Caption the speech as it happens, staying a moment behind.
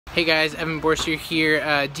Hey guys, Evan Bourcier here,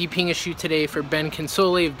 DPing a shoot today for Ben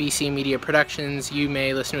Consoli of BC Media Productions. You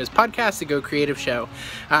may listen to his podcast, The Go Creative Show.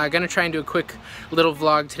 Gonna try and do a quick little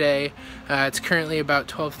vlog today. It's currently about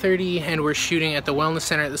 12:30 and we're shooting at the wellness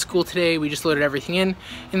center at the school today. We just loaded everything in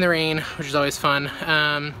the rain, which is always fun.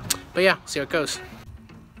 But yeah, see how it goes.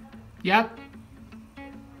 Yep.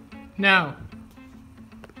 No.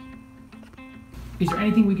 Is there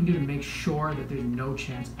anything we can do to make sure that there's no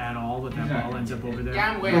chance at all that ball ends up over there?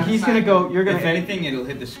 Yeah, I'm way Well, he's gonna go. You're gonna. If anything, it'll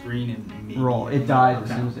hit the screen and maybe roll. It dies as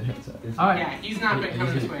soon as it hits it. All right. Yeah, he's not been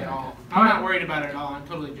coming this way at all. I'm not worried about it at all. I'm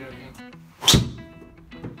totally joking.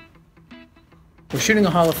 We're shooting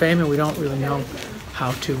a Hall of Fame and we don't really know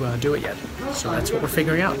how to do it yet. So that's what we're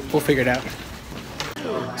figuring out. We'll figure it out.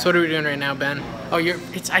 So what are we doing right now, Ben? Oh,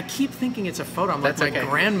 I keep thinking it's a photo. I'm like That's my okay.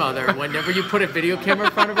 grandmother. Whenever you put a video camera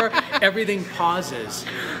in front of her, everything pauses.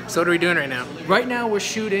 So what are we doing right now? Right now we're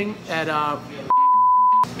shooting at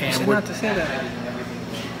and we're Not to say that.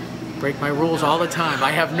 break my rules all the time.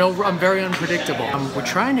 I'm very unpredictable. We're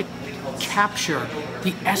trying to capture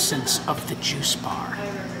the essence of the juice bar.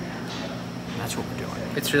 That's what we're doing.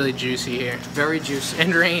 It's really juicy here. Very juicy.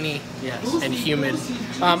 And rainy. Yes. And humid.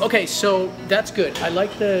 Okay, so that's good. I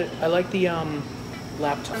like the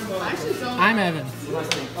laptop. I'm Evan.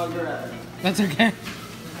 Oh, you're Evan. That's okay.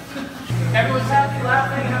 Everyone's happy,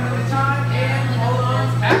 laughing, having a good time, and hold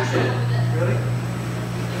on, action. Really?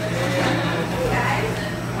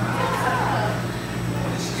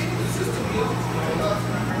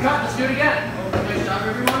 Cut, let's do it again. Nice job,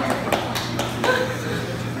 everyone.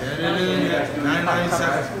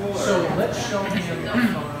 997. So let's show him a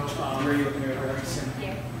photo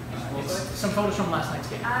some photos from last night's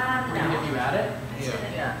game. No. If you had it?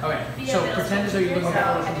 Yeah. Okay. So pretend as though you're looking at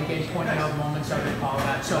photos from the game, pointing out moments of it, all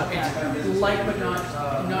that. So it's light, but not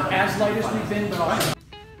as light as we've been, but also.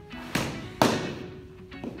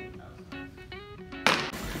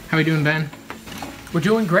 How we doing, Ben? We're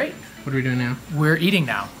doing great. What are we doing now? We're eating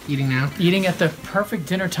now. Eating now? Eating at the perfect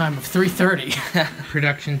dinner time of 3:30.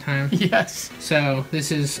 Production time. Yes. So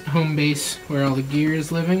this is home base where all the gear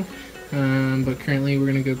is living. But currently we're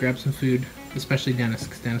gonna go grab some food, especially Dennis,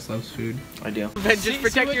 because Dennis loves food. I do. Ben, just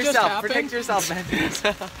protect yourself. Protect yourself, Ben.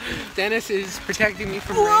 Dennis is protecting me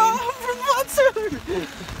from rain.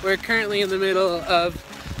 We're currently in the middle of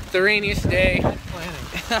the rainiest day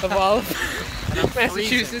of all of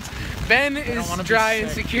Massachusetts. Ben is dry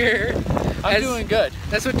and secure. I'm doing good.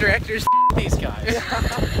 That's what directors These guys.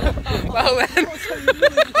 well, Ben.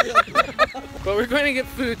 But we're going to get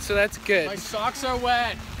food, so that's good. My socks are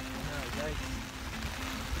wet.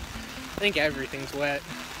 I think everything's wet.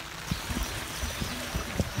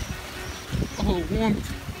 Oh,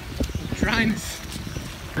 warmth. Dryness.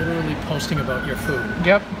 Literally posting about your food.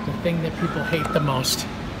 Yep. The thing that people hate the most.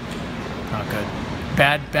 Not good.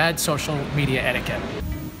 Bad social media etiquette.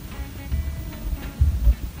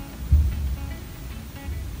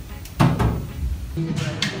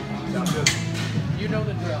 You know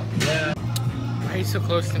the drill. Yeah. Why are you so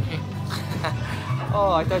close to me?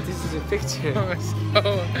 Oh, I thought this was a picture.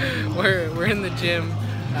 So, we're in the gym,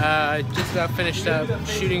 just about finished up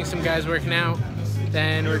shooting some guys working out.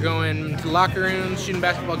 Then we're going to the locker rooms, shooting a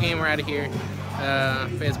basketball game. We're out of here.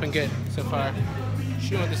 But it's been good so far.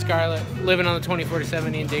 Shooting with the Scarlet, living on the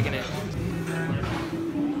 24-70 and digging it.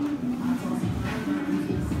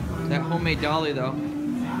 That homemade dolly, though.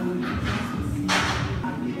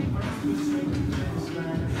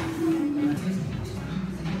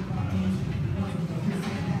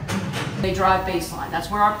 They drive baseline.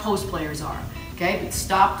 That's where our post players are. Okay, but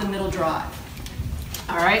stop the middle drive.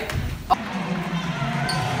 All right.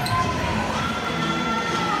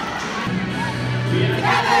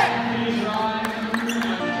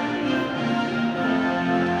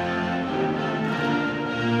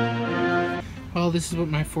 Well, this is what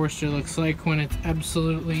my Forester looks like when it's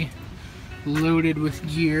absolutely loaded with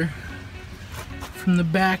gear. From the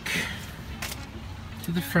back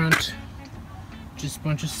to the front, just a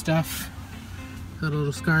bunch of stuff. Got a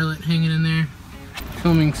little Scarlet hanging in there.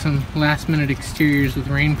 Filming some last minute exteriors with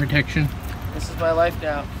rain protection. This is my life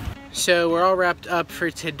now. So we're all wrapped up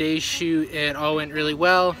for today's shoot. It all went really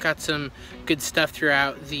well. Got some good stuff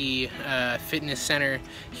throughout the fitness center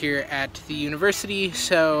here at the university.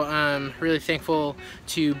 So really thankful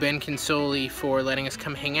to Ben Consoli for letting us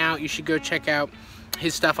come hang out. You should go check out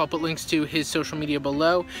his stuff. I'll put links to his social media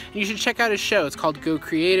below. And you should check out his show. It's called Go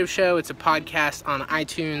Creative Show. It's a podcast on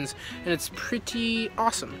iTunes, and it's pretty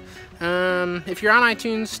awesome. If you're on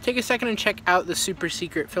iTunes, take a second and check out the Super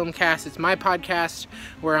Secret Filmcast. It's my podcast.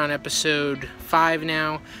 We're on episode 5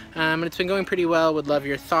 now, and it's been going pretty well. Would love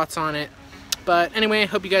your thoughts on it. But anyway,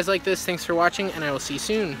 hope you guys like this. Thanks for watching, and I will see you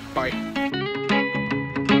soon. Bye.